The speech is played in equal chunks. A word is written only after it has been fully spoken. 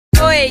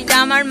এই যে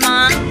আমার মা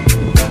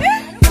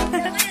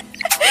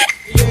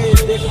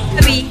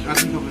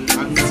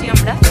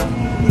আমরা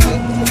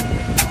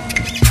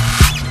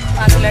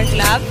পাগলার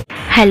ক্লাব।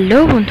 হ্যালো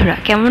বন্ধুরা,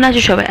 কেমন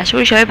আছো সবাই? আশা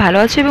করি সবাই ভালো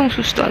আছো এবং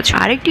সুস্থ আছো।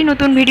 আরেকটি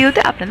নতুন ভিডিওতে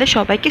আপনাদের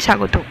সবাইকে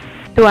স্বাগত।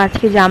 তো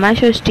আজকে জামাই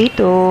ষষ্ঠী,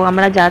 তো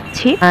আমরা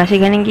যাচ্ছি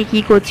সেখানে গিয়ে কি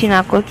করছি না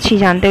করছি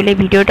জানতে হলে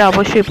ভিডিওটা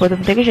অবশ্যই প্রথম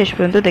থেকে শেষ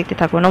পর্যন্ত দেখতে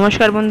থাকো।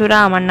 নমস্কার বন্ধুরা,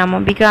 আমার নাম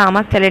অম্বিকা,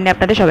 আমার চ্যানেলে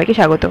আপনাদের সবাইকে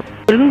স্বাগত।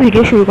 চলুন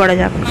ভিডিও শুরু করা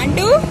যাক।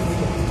 মান্টু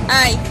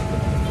আই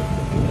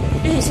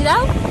হেসে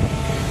দাও।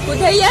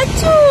 কোথায়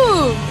যাচ্ছ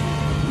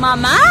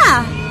মামা?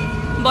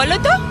 বলো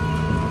তো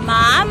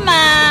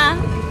মামা।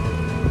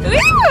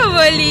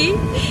 বলি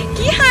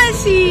কি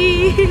হাসি।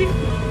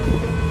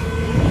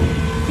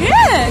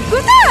 হ্যাঁ,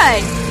 কোথায়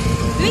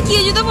তুমি? কি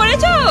জুতো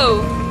পরেছো?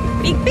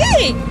 পিক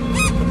পিক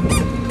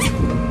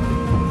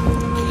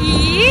কি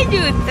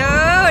জুতো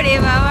রে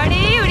বাবা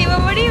রে, ওরে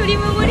বাবা রে, ওরে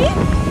বাবা রে।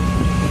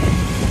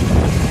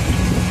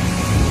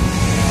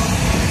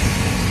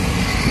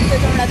 তো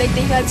তোমরা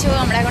দেখতেই পাচ্ছ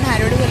আমরা এখন হাই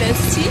রোডে চলে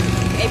এসেছি।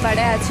 এই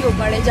পাড়ে আছি, ও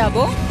পাড়ে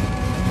যাবো,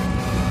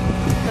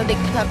 তো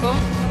দেখতে থাকো।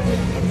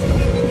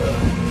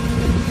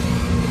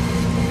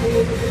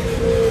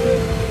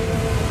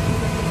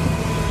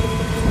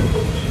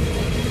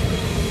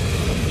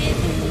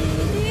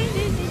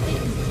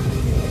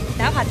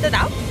 দাও হাতটা,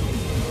 দাও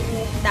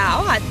দাও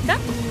হাতটা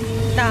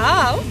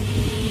দাও।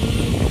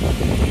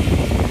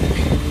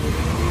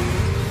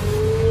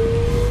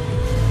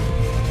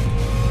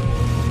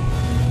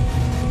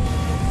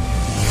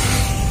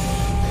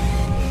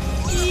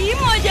 কি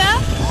মজা।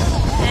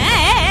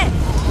 হ্যাঁ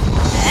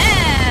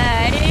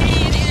হ্যাঁ,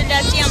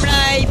 যাচ্ছি আমরা।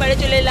 এই পাড়ে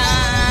চলে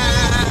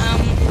এলাম,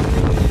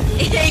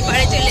 এই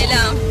পাড়ে চলে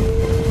এলাম।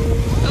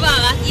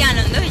 বাবা কি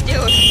আনন্দ হয়েছে,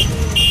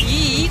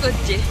 কি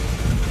করছে।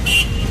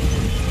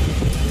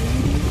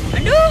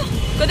 আন্ডু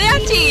কোথায়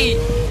যাচ্ছি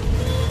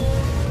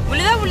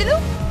বলে দাও, বলে দাও।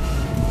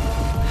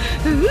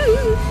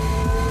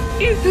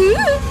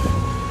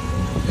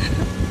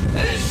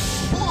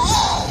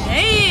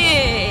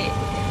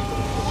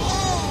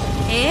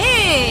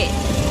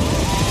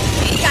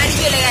 গাড়ি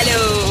চলে গেল,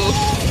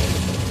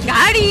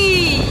 গাড়ি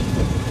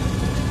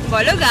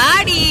বলো,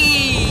 গাড়ি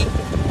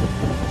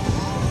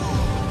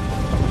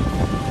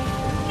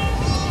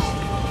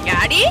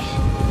গাড়ি।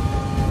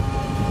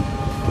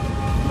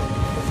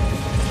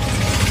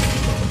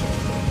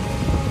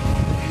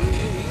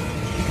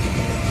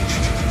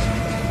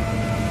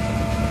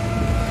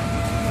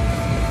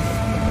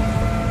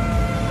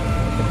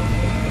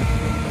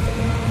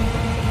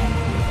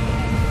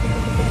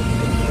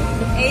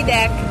 এই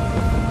দেখ,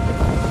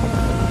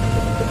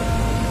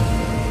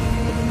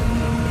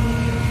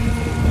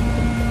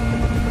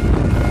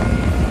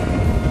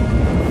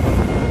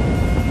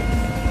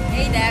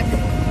 এই দেখ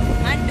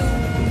মান্টু।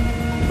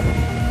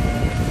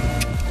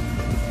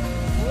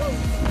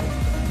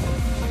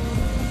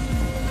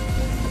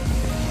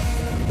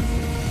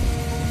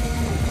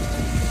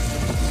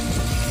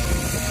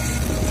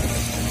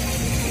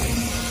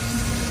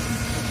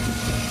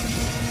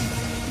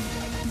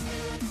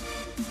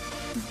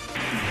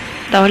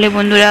 তাহলে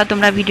বন্ধুরা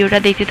তোমরা ভিডিওটা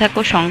দেখতে থাকো,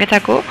 সঙ্গে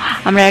থাকো।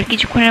 আমরা আর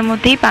কিছুক্ষণের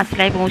মধ্যেই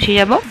পাঁচলায় পৌঁছে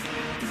যাব,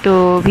 তো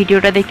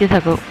ভিডিওটা দেখতে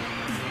থাকো।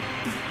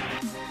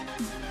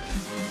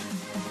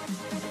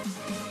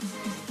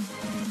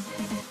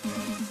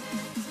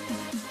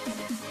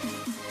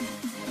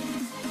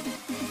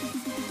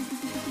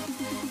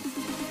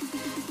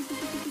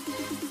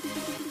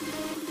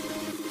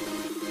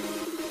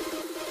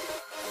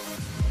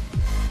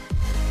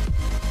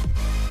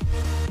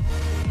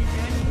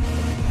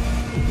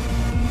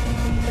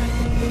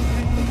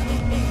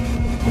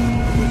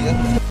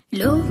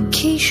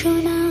 লক্ষ্মী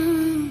সোনা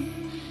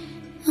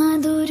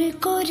আদর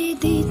করে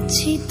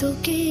দিচ্ছি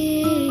তোকে,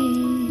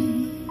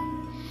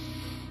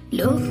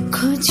 লক্ষ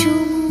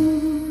চুমু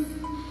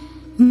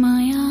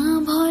মায়া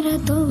ভরা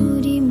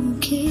তোরি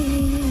মুখে।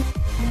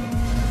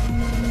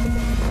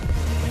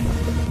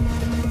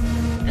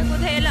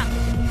 কোথায় এলাম?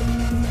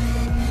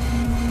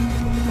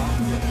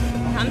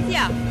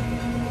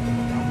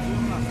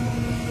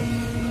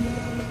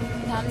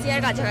 ধামসিয়ার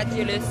কাছাকাছি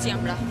চলে এসেছি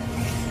আমরা।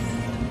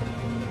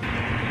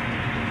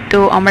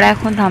 তো আমরা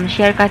এখন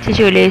ধামসিয়ার কাছে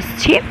চলে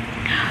এসেছি,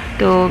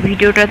 তো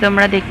ভিডিওটা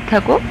তোমরা দেখতে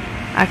থাকো।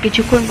 আর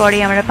কিছুক্ষণ পরে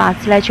আমরা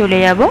পাঁচলায় চলে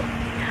যাব,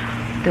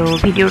 তো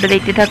ভিডিওটা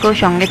দেখতে থাকো,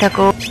 সঙ্গে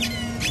থাকো।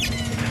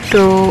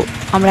 তো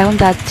আমরা এখন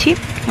যাচ্ছি,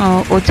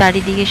 ও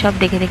চারিদিকে সব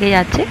দেখে দেখে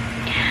যাচ্ছে,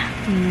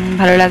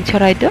 ভালো লাগছে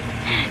হয়তো।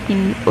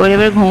 ওর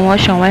এবার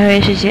ঘুমানোর সময় হয়ে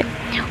এসেছে,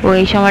 ও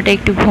এই সময়টা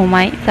একটু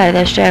ঘুমায়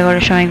 10:30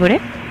 11টার সময় করে।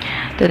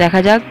 তো দেখা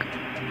যাক,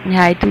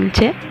 হাই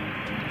তুলছে।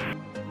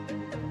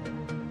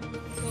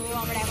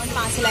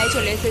 পাঁচলায়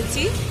চলে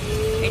এসেছি,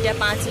 এটা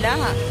পাঁচলা,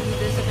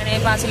 সেখানে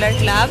পাঁচলার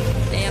ক্লাব।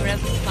 তাই আমরা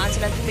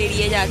পাঁচলা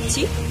পেরিয়ে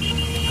যাচ্ছি,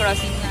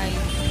 ক্রসিং লাইন।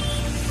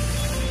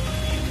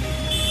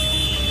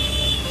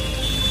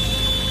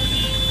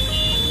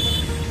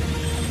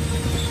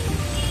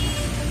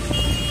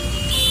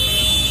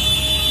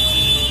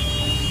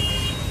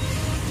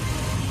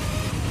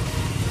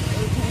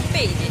 ঘুম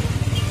পেয়েছে,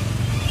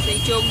 সেই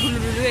চোখ ঢুলু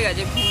ঢুলু হয়ে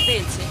গেছে, ঘুম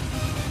পেয়েছে।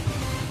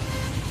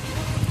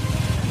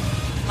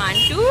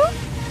 মান্টু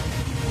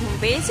ঘুম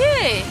পেয়েছে?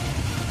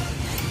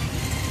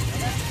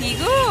 কি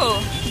গো,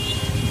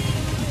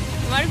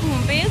 তোমার ঘুম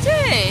পেয়েছে?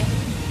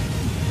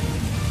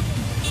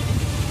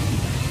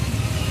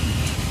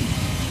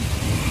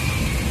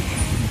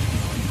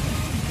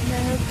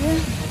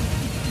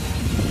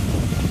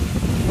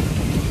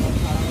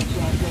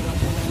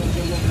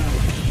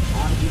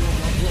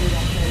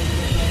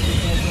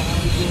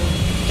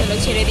 চলো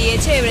ছেড়ে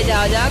দিয়েছে, এবারে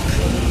যাওয়া যাক।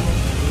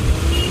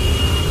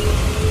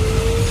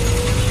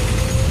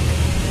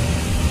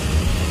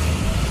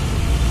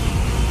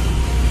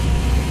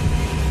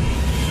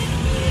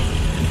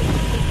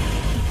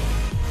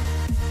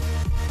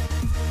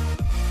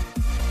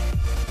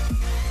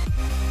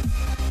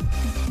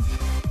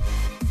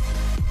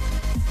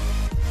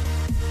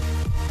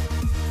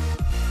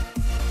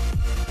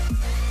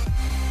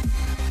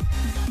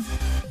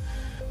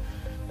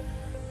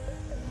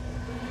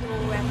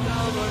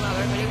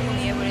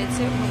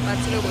 ঘুম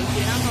পাচ্ছিল,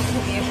 বলছিলাম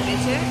ঘুমিয়ে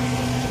পড়েছে,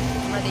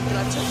 তোমরা দেখতে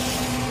পাচ্ছ।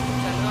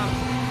 চলো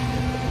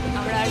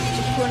আমরা আর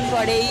কিছুক্ষণ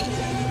পরেই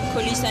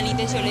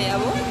খলিশানিতে চলে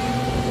যাব,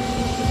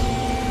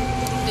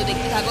 তো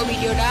দেখতে থাকো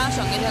ভিডিওটা,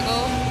 সঙ্গে থাকো।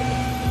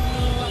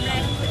 আমরা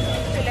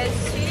চলে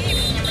এসেছি,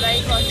 আমরা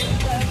এই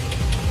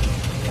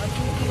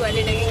কি বলে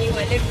এটাকে, কি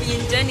বলে,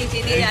 ব্রিজটা নিচে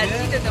দিয়ে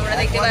যাচ্ছি, তো তোমরা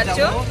দেখতে পাচ্ছ।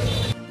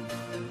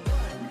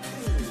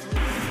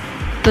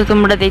 তো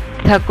তোমরা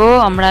দেখতে থাকো,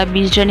 আমরা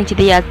ব্রিজটা নিচে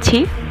দিয়ে যাচ্ছি।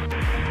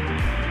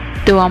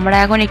 তো আমরা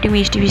এখন একটু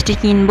মিষ্টি ফিষ্টি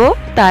কিনবো,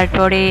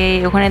 তারপরে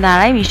ওখানে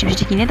দাঁড়াই, মিষ্টি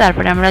ফিষ্টি কিনে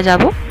তারপরে আমরা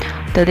যাব।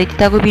 তো দেখতে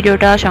থাকো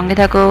ভিডিওটা, সঙ্গে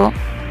থাকো।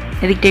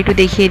 এদিকটা একটু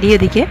দেখিয়ে দিই,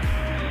 ওদিকে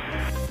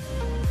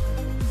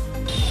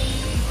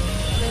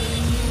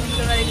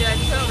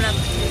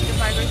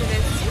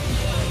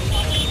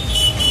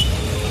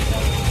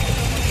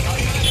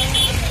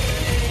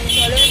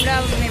চলো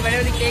আমরা এবারে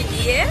ওদিকে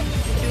গিয়ে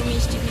একটু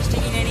মিষ্টি ফিষ্টি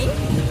কিনে নিই,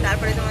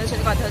 তারপরে তোমাদের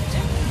সাথে কথা হচ্ছে।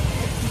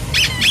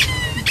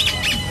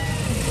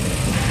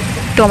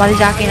 তো আমাদের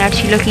যা কেনার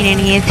ছিল কিনে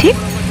নিয়েছি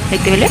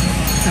দেখতে পেলে।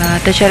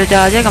 তো চলো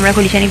যাওয়া যাক, আমরা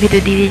খলিশানির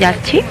ভিতর দিয়ে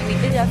যাচ্ছি।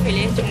 মন্দিরটা যা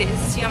ফেলে চলে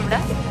এসেছি আমরা,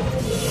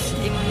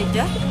 এই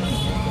মন্দিরটা।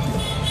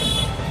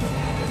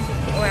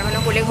 ও এখনো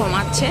কোলে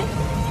ঘুমাচ্ছে।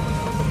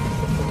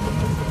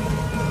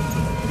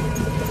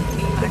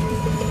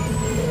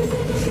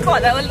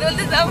 কথা বলতে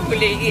বলতে সব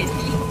ভুলে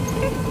গেছি।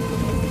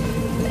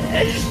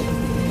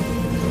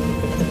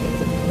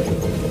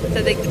 তো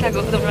দেখতে থাকো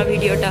তোমরা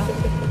ভিডিওটা।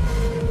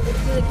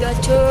 দেখতে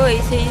পাচ্ছ এই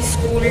সেই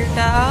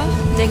স্কুলটা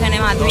যেখানে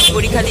মাধ্যমিক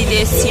পরীক্ষা দিতে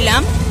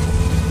এসেছিলাম।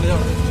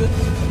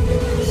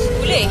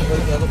 স্কুলে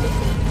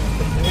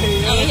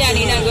আমি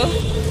জানি না গো।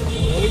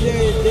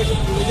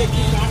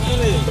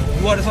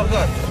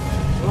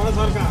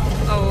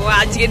 ও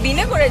আজকের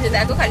দিনে করেছে,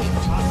 দেখো খালি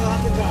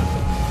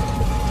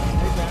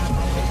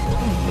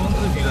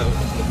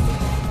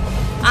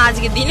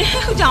আজকের দিনে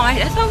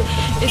জামাইরা সব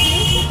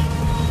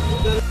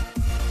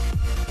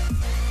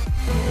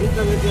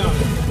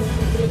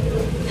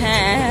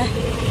হ্যাঁ।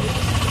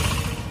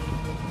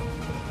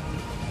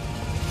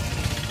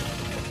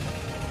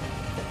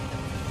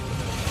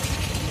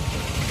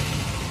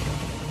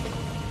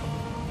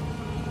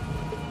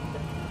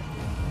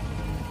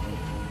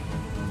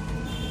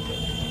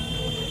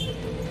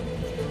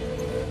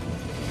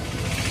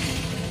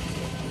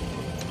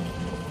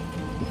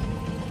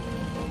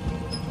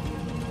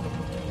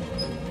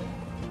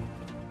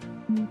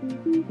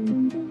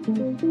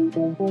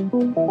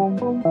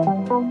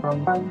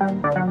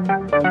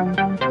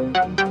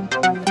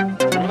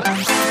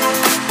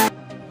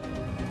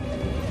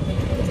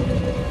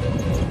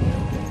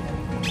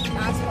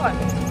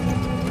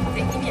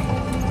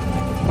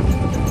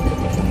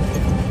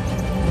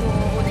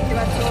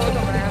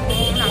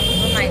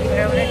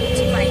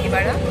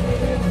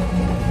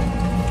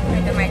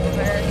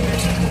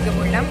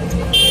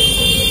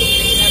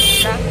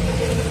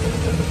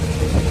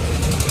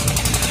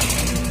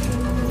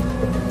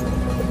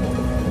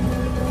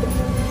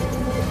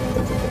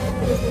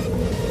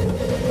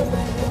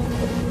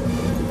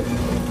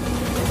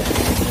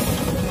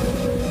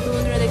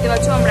 দেখতে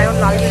পাচ্ছ আমরা এখন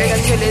লালগড়ের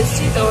কাছে চলে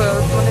এসেছি। তো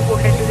তোমাদের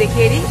বোর্ডটা একটু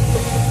দেখিয়ে দিই,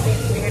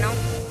 দেখে নাও।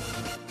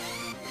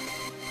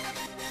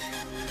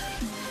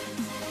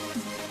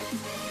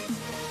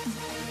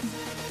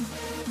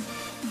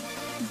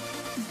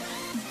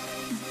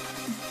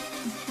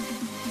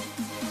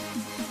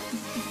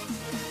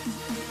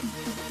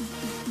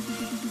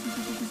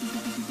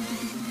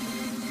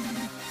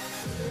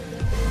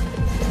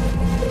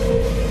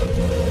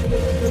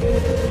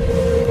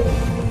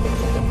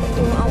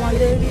 তো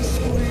আমাদের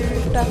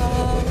স্কুলটা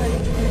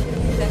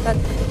দেখা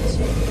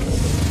যাচ্ছে,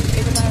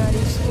 এটা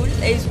আমাদের স্কুল।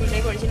 এই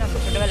স্কুলটাই পড়েছিলাম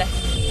ছোটোবেলায়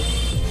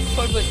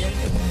 4 পর্যন্ত।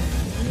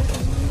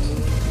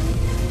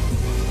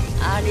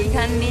 আর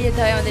এইখান নিয়ে যেতে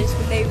হয় আমাদের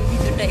স্কুলটা, এই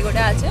ভিতরটাই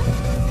গোটা আছে।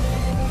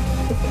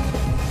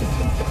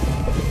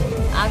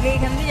 আগে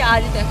এখান দিয়ে যাওয়া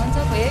যেত, এখন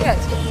সব হয়ে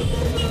গেছে,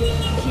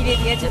 ঘিরে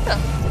দিয়েছে তো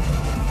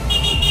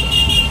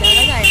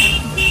দেখা যায় না।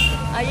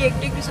 আর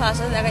একটু একটু শ্বাস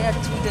দেখা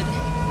যাচ্ছে ভিতরে,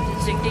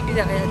 একটু একটু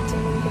দেখা যাচ্ছে।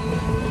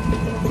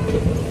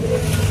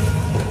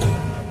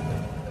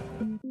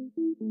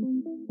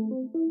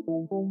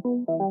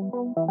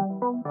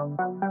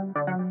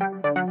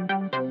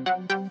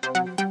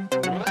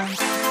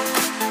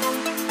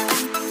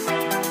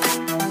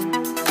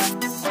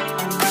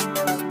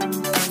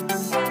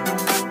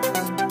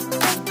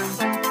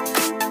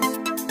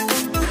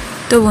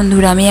 তো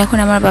বন্ধুরা আমি এখন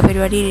আমার বাপের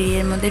বাড়ির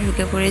এরিয়ার মধ্যে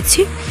ঢুকে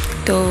পড়েছি।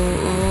 তো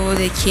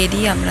দেখিয়ে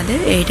দিই আপনাদের,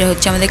 এইটা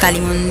হচ্ছে আমাদের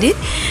কালী মন্দির,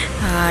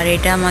 আর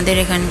এটা আমাদের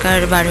এখানকার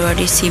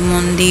বারোয়ারির শিব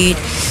মন্দির,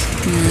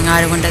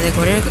 আর ওখানটাতে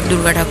করে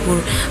দুর্গা ঠাকুর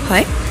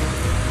হয়।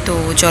 তো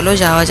চলো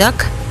যাওয়া যাক,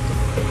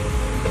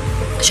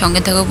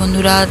 সঙ্গে থাকো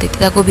বন্ধুরা, দেখতে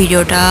থাকো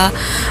ভিডিওটা।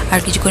 আর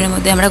কিছুক্ষণের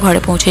মধ্যে আমরা ঘরে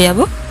পৌঁছে যাব।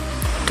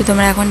 তো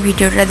তোমরা এখন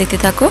ভিডিওটা দেখতে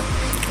থাকো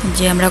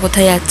যে আমরা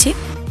কোথায় যাচ্ছি,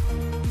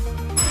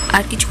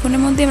 আর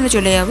কিছুক্ষণের মধ্যে আমরা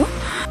চলে যাব।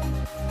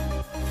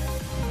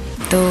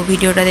 তো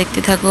ভিডিওটা দেখতে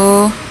থাকো।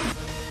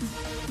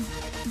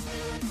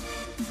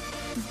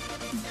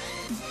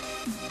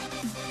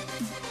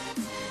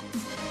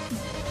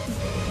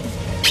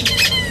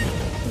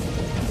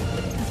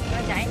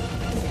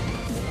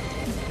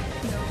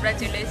 আমরা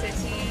চলে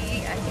এসেছি,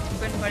 আর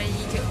কিছুক্ষণ পরে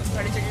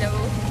ঘরে চলে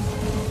যাবো।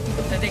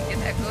 তো দেখতে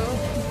থাকো।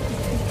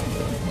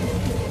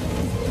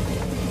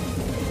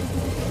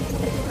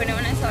 ওখানে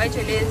মনে হয় সবাই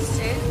চলে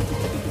এসছে,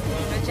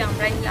 হচ্ছে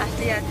আমরাই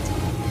লাস্টে যাচ্ছি।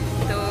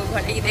 তো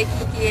ঘরে গিয়ে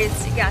দেখি কি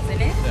এসছি কি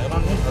আসেনি।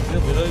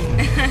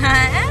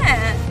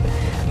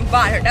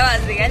 12টা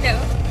বাজতে গেল,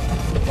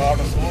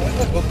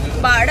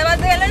 12টা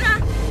বাজতে গেল না,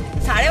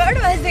 12:30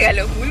 বাজতে গেল,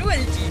 ভুল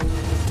বলছি।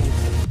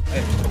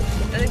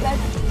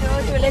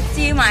 চলে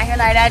এসছি, মায়ের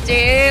লাইট আছে,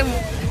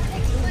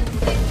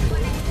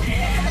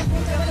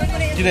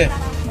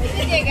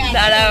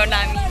 দাঁড়াও না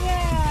আমি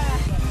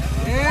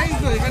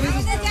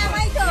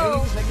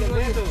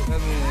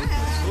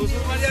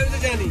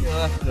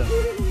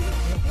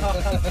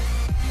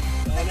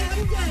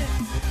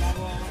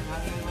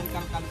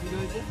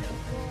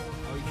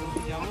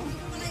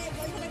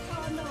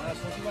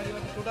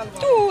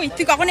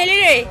তুই কখন এলি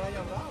রে?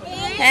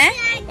 হ্যাঁ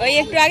ওই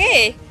একটু আগে।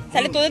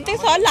 তাহলে তোদের থেকে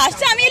সব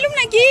লাস্টে আমি এলুম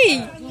নাকি?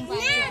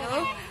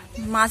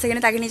 মা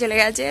সেখানে তাকে নিয়ে চলে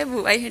গেছে,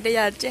 বুবাই হেঁটে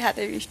যাচ্ছে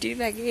হাতে মিষ্টির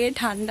প্যাকেট,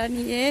 ঠান্ডা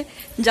নিয়ে।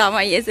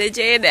 জামাই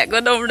এসেছে, দেখো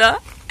তোমরা।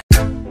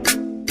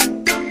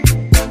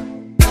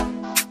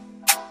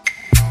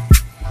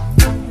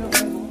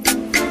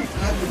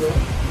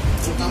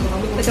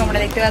 তোমরা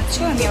দেখতে পাচ্ছ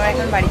আমি আবার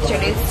এখন বাড়িতে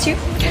চলে এসেছি।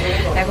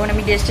 এখন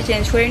আমি ড্রেসটা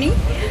চেঞ্জ করে নিই,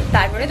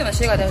 তারপরে তোমার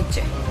সাথে কথা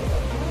হচ্ছে।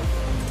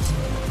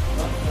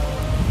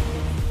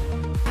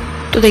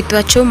 তো দেখতে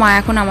পাচ্ছ মা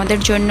এখন আমাদের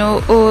জন্য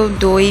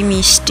দই,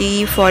 মিষ্টি,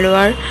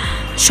 ফলোয়ার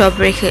সব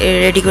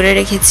রেডি করে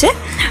রেখেছে।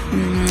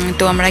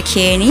 তো আমরা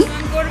খেয়ে নিই।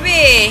 করবে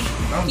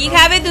কি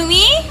খাবে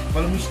তুমি?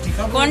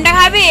 কোনটা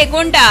খাবে?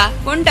 কোনটা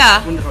কোনটা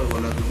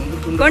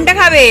কোনটা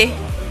খাবে?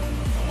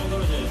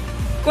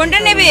 কোনটা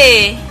নেবে?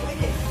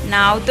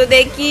 নাও তো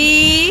দেখি।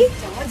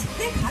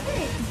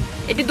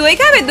 একটু দই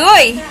খাবে?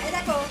 দই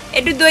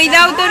একটু দই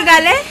দাও তোর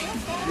গালে।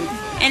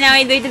 এ নাও,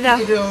 এই দইটা দাও,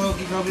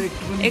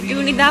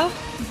 একটুখানি দাও।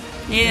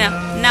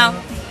 নাও,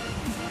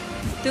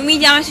 তুমি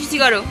জামা সৃষ্টি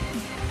করো।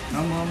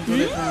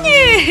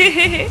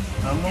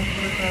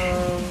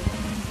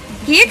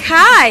 কে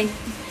খায়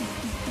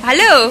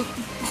ভালো?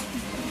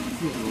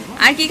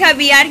 আর কি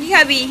খাবি? আর কি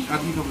খাবি?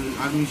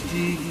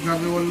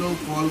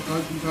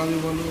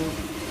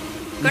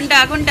 কোনটা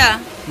কোনটা?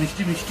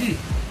 মিষ্টি মিষ্টি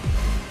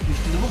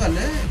মিষ্টি দেবো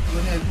গালে,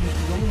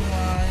 মিষ্টি দেবো।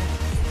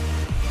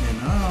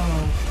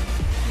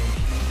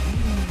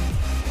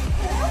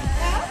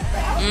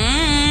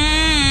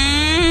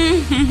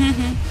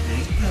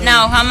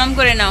 নাও, হামাম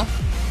করে নাও।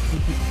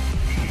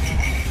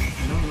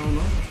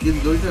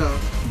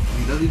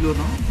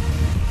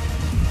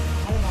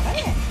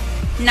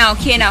 নাও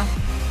খেয়ে নাও।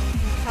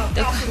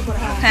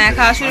 হ্যাঁ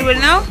খাওয়া শুরু করে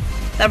নাও,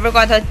 তারপর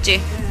কথা হচ্ছে।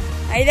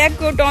 এই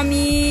দেখো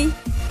টমি,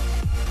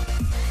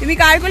 তুমি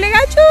কার কোলে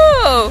গেছো?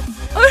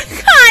 ওর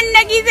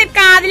কান্না কিসের?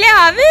 কাঁদলে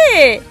হবে?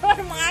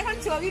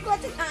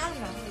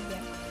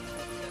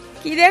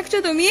 কি দেখছো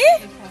তুমি?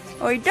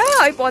 ওইটা,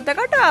 ওই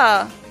পতাকাটা?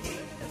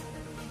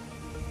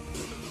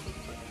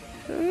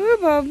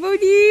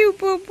 বাবুরি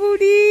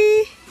উপপুরি।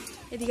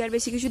 এদিকে আর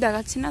বেশি কিছু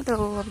দেখাচ্ছে না। তো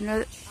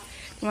আপনারা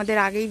তোমাদের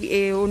আগেই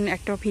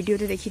একটা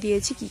ভিডিওতে দেখিয়ে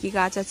দিয়েছি কি কি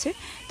গাছ আছে।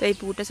 তো এই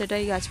পুকুরটা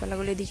সেটাই,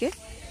 গাছপালাগুলো এদিকে।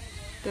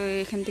 তো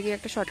এখান থেকে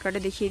একটা শর্টকাটে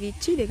দেখিয়ে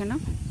দিচ্ছি, দেখে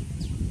নাও।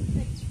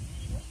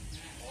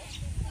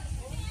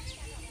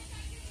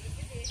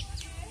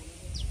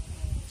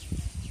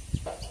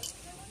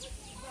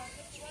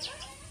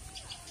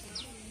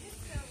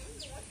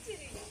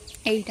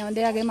 এইটা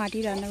আমাদের আগে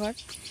মাটির রান্নাঘর,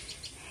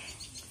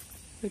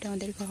 ওইটা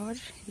আমাদের ঘর,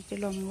 এটা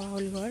লম্বা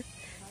হল ঘর।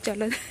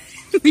 চলো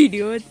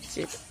ভিডিও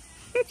হচ্ছে।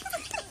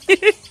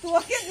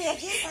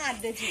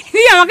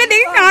 তুই আমাকে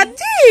দেখে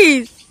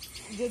কাঁদছিস?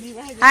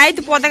 এই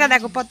তো পতাকা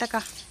দেখো,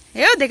 পতাকা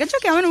এও দেখেছো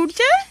কেমন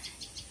উঠছে?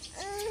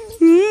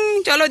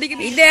 চলো ওদিকে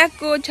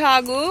দেখো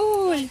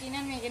ছাগল।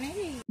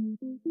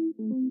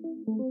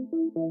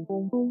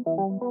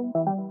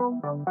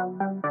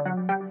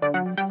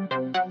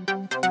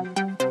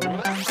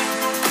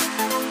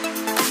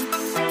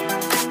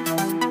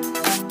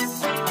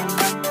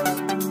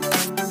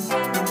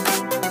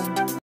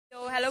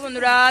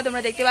 বন্ধুরা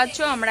তোমরা দেখতে পাচ্ছ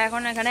আমরা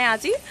এখন এখানে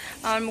আছি।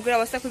 আমার মুখের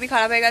অবস্থা খুবই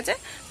খারাপ হয়ে গেছে।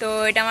 তো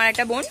এটা আমার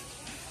একটা বোন,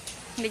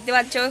 দেখতে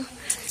পাচ্ছ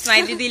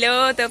স্মাইলি দিল।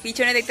 তো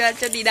পিছনে দেখতে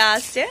পাচ্ছ দিদা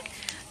আসছে,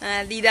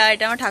 দিদা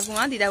এটা আমার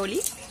ঠাকুমা, দিদা বলি।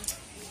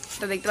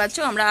 তো দেখতে পাচ্ছ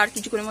আমরা আর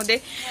কিছুক্ষণের মধ্যে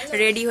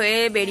রেডি হয়ে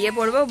বেরিয়ে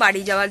পড়বো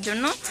বাড়ি যাওয়ার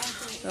জন্য।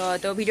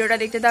 তো ভিডিওটা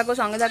দেখতে থাকো,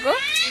 সঙ্গে থাকো।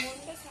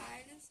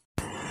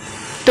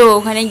 তো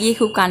ওখানে গিয়ে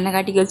খুব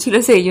কান্নাকাটি করছিল,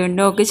 সেই জন্য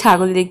ওকে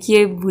ছাগল দেখিয়ে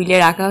ভুলে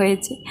রাখা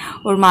হয়েছে।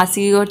 ওর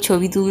মাসি ওর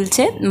ছবি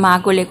তুলছে, মা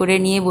কোলে করে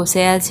নিয়ে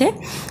বসে আছে।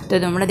 তো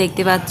তোমরা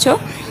দেখতে পাচ্ছ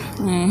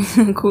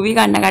খুবই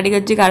কান্নাকাটি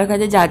করছে, কারো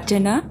কাছে যাচ্ছে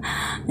না।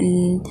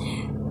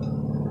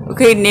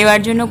 ওকে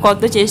নেওয়ার জন্য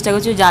কত চেষ্টা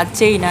করছে,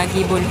 যাচ্ছেই না,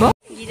 কি বলবো।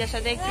 গিজার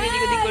সাথে একটু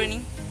এদিক ওদিক করে নি।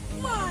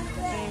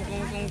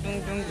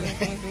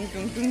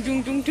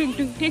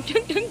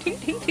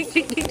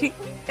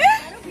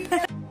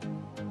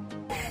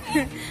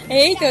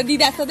 এই তো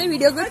দিদার সাথে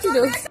ভিডিও করছি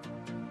তো।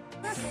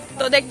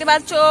 তো দেখতে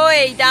পাচ্ছ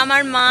এইটা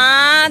আমার মা,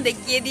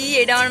 দেখিয়ে দিই,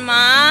 এটা আমার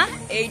মা,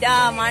 এইটা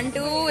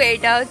মান্টু,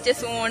 এইটা হচ্ছে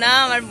সোনা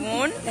আমার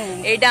বোন,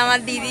 এইটা আমার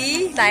দিদি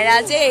তাইরা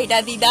আছে, এইটা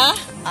দিদা,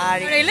 আর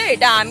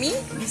এটা আমি,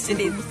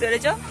 বুঝতে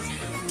পেরেছ।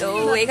 তো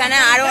এখানে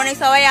আরো অনেক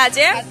সবাই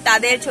আছে,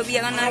 তাদের ছবি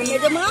এখন আমি,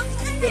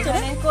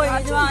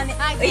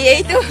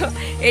 এই তো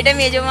এটা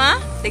মেজো মা,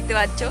 দেখতে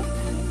পাচ্ছ।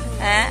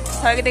 হ্যাঁ,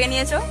 সবাইকে দেখে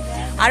নিয়েছো।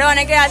 আরো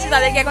অনেকে আছে,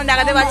 তাদেরকে এখন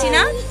দেখাতে পারছি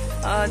না।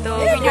 তো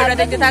ভিডিওটা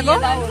দেখতে থাকো।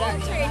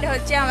 এটা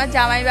হচ্ছে আমার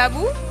জামাই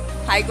বাবু,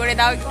 হাই করে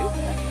দাও, একটু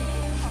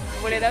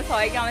বলে দাও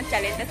সবাইকে আমার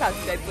চ্যানেলটা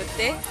সাবস্ক্রাইব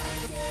করতে,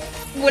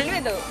 বলবে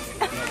তো?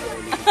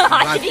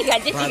 ঠিক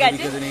আছে ঠিক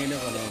আছে,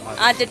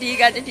 আচ্ছা ঠিক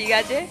আছে ঠিক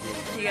আছে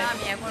ঠিক আছে।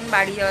 আমি এখন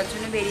বাড়ি যাওয়ার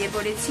জন্য বেরিয়ে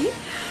পড়েছি।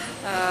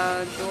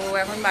 তো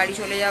এখন বাড়ি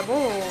চলে যাব।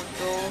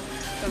 তো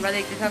তোমরা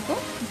দেখতে থাকো,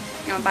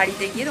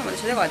 বাড়িতে গিয়ে তোমাদের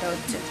সাথে কথা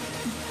হচ্ছে,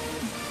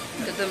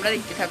 তো তোমরা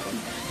দেখতে থাকো।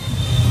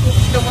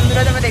 তো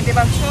বন্ধুরা তোমরা দেখতে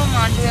পাচ্ছ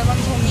মান্টু এখন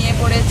ঘুমিয়ে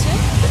পড়েছে,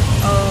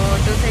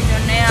 তো সেই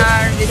জন্যে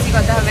আর বেশি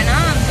কথা হবে না।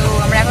 তো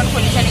আমরা এখন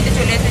খলিশানিতে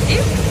চলে এসেছি।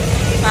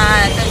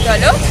 তো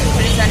চলো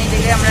খলিশানি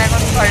থেকে আমরা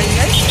এখন ঘরে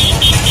যাই।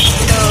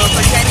 তো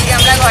খলিশানি থেকে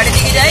আমরা ঘরের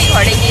দিকে যাই,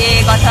 ঘরে গিয়ে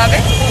কথা হবে।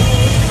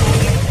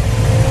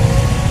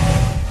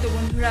 তো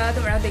বন্ধুরা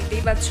তোমরা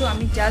দেখতেই পাচ্ছ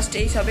আমি জাস্ট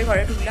এই সবে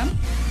ঘরে ঢুকলাম।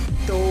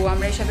 তো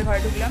আমরা এই সবে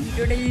ঘরে ঢুকলাম।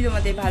 ভিডিওটা যদি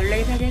তোমাদের ভালো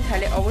লেগে থাকে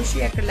তাহলে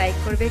অবশ্যই একটা লাইক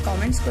করবে,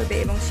 কমেন্টস করবে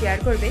এবং শেয়ার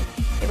করবে,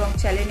 এবং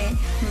চ্যানেলে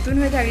নতুন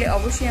হয়ে থাকলে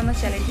অবশ্যই আমার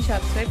চ্যানেলটি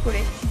সাবস্ক্রাইব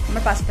করে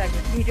আমার পাশে থাকবে।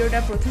 ভিডিওটা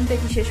প্রথম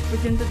থেকে শেষ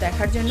পর্যন্ত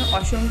দেখার জন্য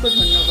অসংখ্য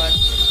ধন্যবাদ।